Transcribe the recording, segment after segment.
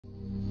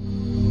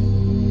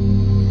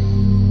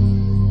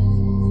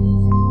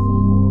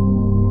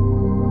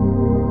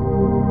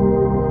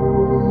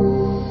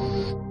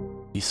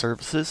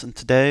Services, and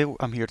today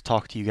I'm here to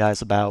talk to you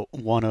guys about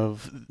one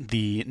of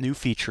the new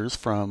features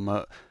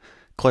from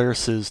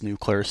Claris's new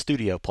Claris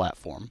Studio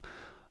platform,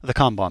 the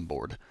Kanban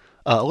board.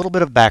 A little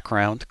bit of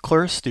background.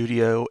 Claris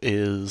Studio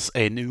is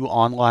a new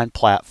online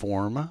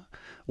platform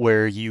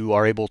where you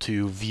are able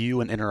to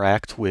view and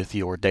interact with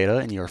your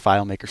data in your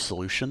FileMaker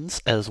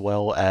solutions, as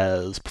well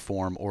as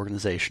perform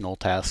organizational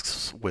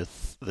tasks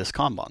with this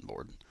Kanban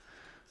board.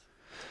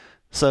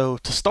 So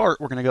to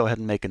start, we're going to go ahead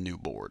and make a new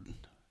board.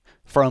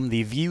 From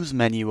the Views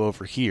menu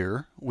over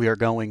here, we are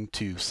going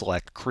to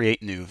select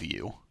Create New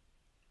View.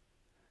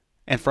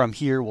 And from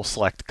here, we'll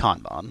select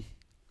Kanban.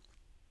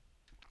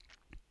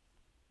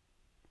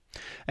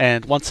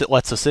 And once it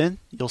lets us in,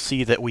 you'll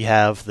see that we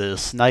have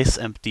this nice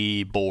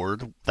empty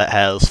board that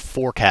has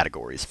 4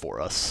 categories for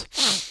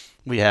us.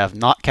 We have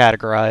Not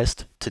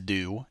Categorized, To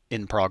Do,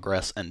 In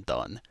Progress, and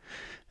Done.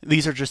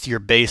 These are just your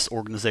base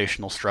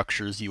organizational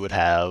structures you would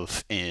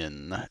have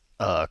in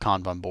a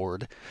Kanban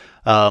board.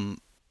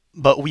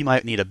 But we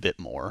might need a bit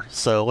more.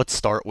 So let's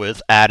start with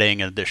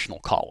adding an additional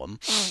column.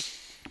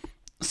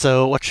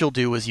 So what you'll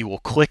do is you will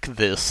click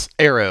this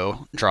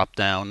arrow drop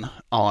down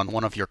on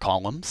one of your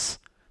columns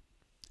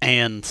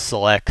and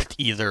select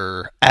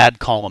either add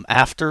column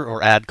after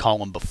or add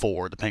column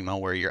before, depending on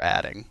where you're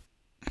adding.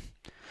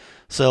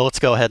 So let's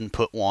go ahead and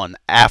put one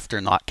after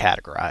not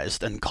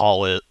categorized and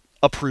call it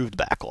approved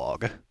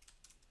backlog.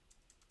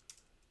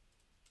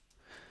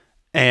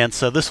 And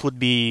so this would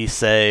be,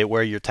 say,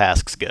 where your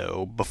tasks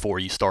go before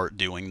you start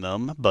doing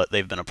them, but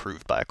they've been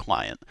approved by a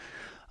client.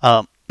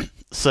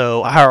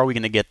 So how are we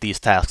going to get these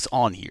tasks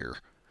on here?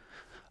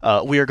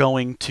 We are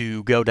going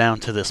to go down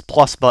to this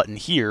plus button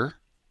here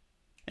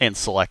and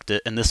select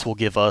it, and this will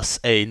give us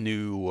a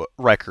new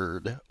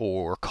record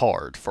or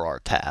card for our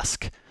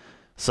task.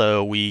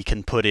 So we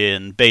can put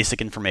in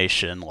basic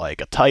information like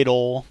a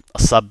title, a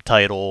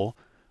subtitle.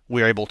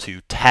 We're able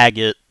to tag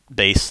it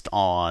based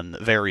on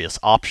various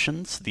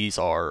options. These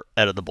are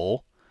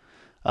editable.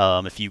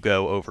 If you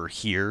go over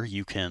here,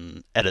 you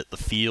can edit the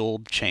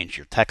field, change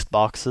your text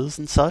boxes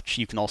and such.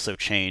 You can also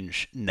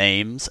change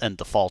names and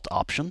default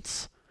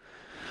options.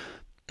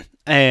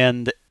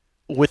 And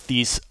with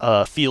these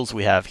fields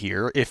we have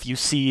here, if you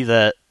see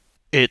that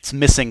it's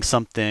missing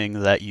something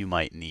that you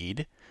might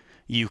need,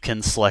 you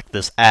can select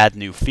this Add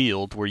New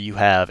Field where you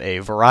have a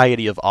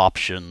variety of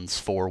options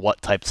for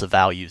what types of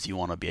values you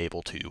want to be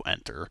able to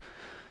enter.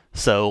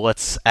 So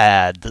let's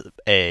add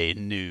a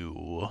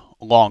new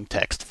long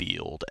text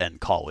field and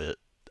call it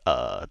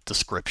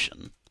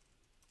description.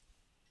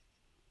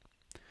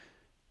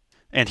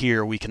 And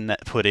here we can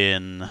put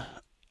in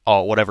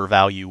whatever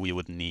value we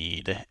would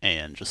need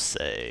and just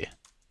say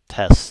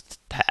test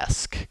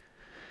task.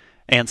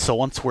 And so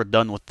once we're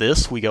done with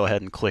this, we go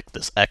ahead and click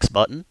this X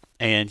button,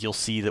 and you'll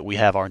see that we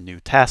have our new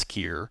task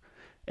here,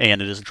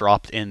 and it is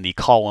dropped in the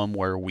column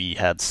where we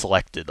had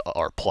selected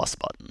our plus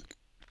button.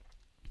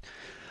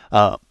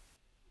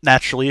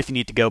 Naturally, if you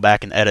need to go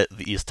back and edit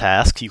these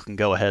tasks, you can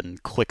go ahead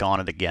and click on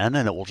it again,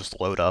 and it will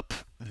just load up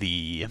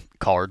the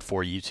card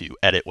for you to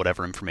edit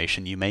whatever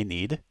information you may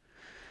need.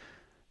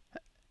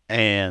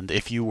 And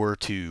if you were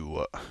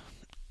to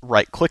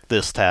right-click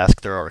this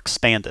task, there are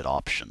expanded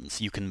options.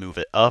 You can move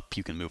it up,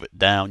 you can move it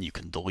down, you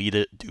can delete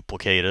it,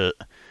 duplicate it.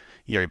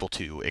 You're able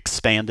to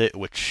expand it,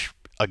 which,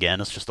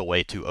 again, is just a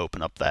way to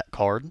open up that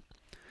card.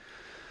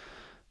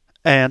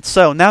 And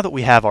so now that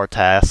we have our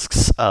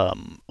tasks,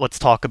 let's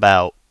talk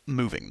about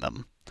moving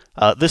them.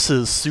 This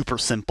is super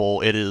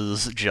simple. It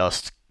is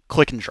just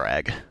click and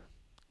drag.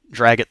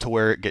 Drag it to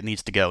where it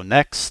needs to go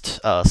next.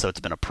 So it's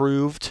been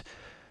approved.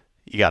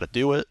 You got to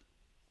do it.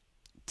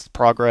 It's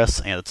progress,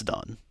 and it's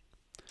done.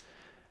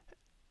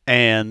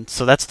 And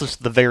so that's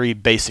just the very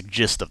basic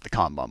gist of the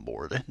Kanban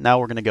board. Now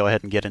we're going to go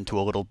ahead and get into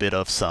a little bit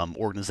of some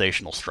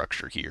organizational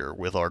structure here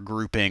with our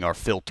grouping, our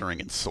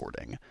filtering, and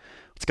sorting.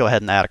 Let's go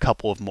ahead and add a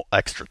couple of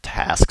extra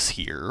tasks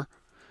here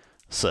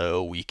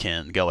so we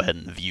can go ahead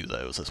and view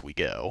those as we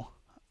go.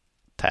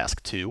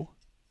 Task 2.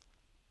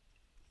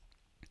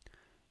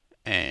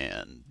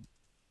 And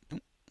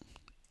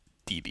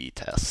DB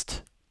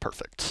test.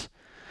 Perfect.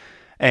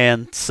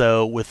 And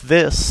so with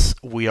this,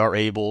 we are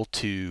able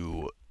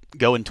to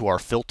go into our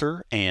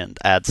filter and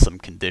add some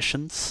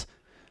conditions.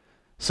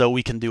 So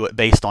we can do it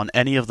based on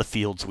any of the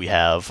fields we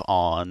have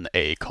on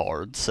a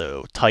card.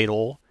 So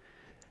title,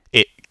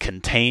 it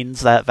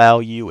contains that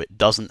value, it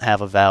doesn't have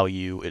a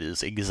value, it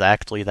is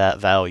exactly that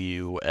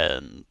value,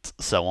 and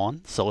so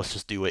on. So let's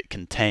just do it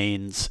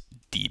contains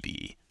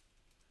DB.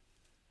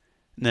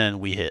 And then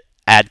we hit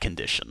add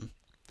condition.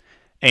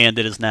 And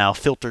it is now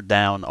filtered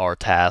down our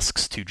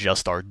tasks to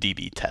just our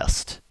DB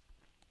test.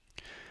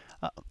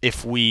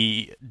 If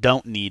we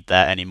don't need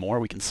that anymore,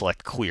 we can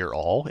select clear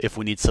all. If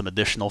we need some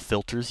additional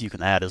filters, you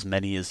can add as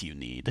many as you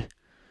need.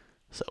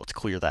 So let's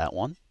clear that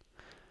one.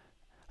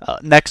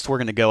 Next, we're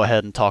going to go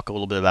ahead and talk a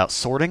little bit about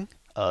sorting.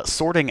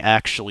 Sorting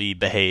actually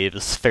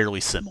behaves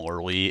fairly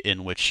similarly,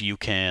 in which you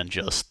can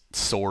just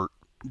sort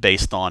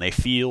based on a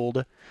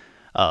field,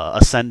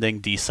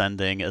 ascending,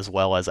 descending, as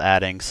well as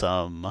adding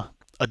some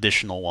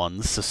additional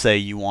ones. So say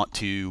you want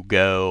to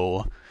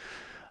go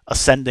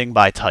ascending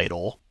by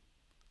title,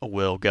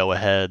 we'll go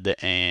ahead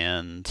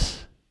and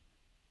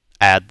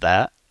add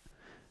that.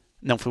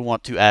 Now if we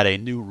want to add a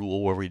new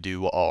rule where we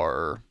do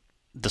our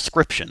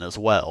description as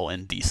well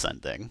in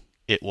descending,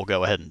 it will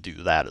go ahead and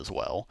do that as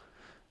well.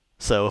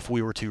 So if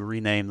we were to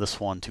rename this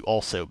one to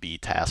also be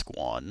task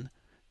 1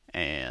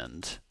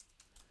 and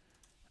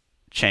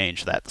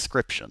change that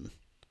description,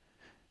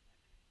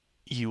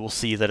 you will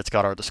see that it's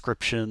got our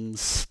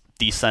descriptions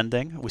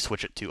descending. We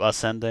switch it to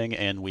ascending,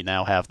 and we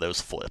now have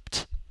those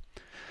flipped.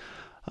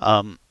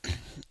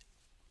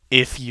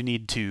 If you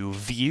need to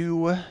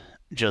view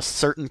just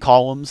certain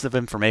columns of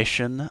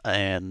information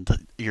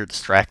and you're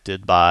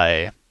distracted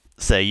by,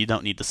 say, you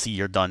don't need to see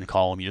your done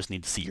column, you just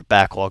need to see your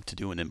backlog to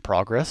do an in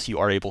progress, you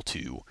are able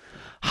to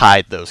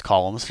hide those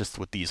columns just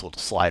with these little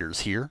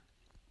sliders here.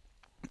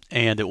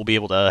 And it will be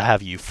able to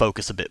have you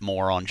focus a bit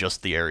more on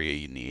just the area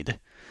you need.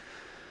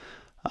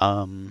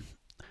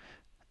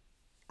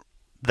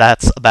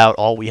 That's about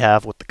all we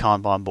have with the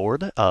Kanban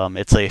board.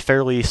 It's a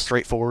fairly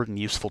straightforward and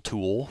useful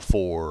tool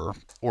for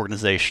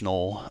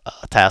organizational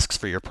tasks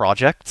for your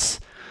projects.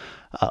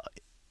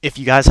 If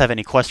you guys have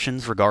any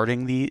questions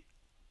regarding the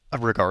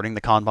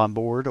Kanban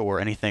board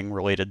or anything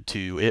related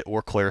to it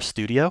or Claris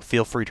Studio,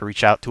 feel free to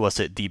reach out to us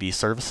at DB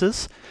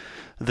Services.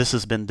 This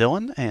has been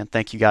Dylan, and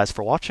thank you guys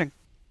for watching.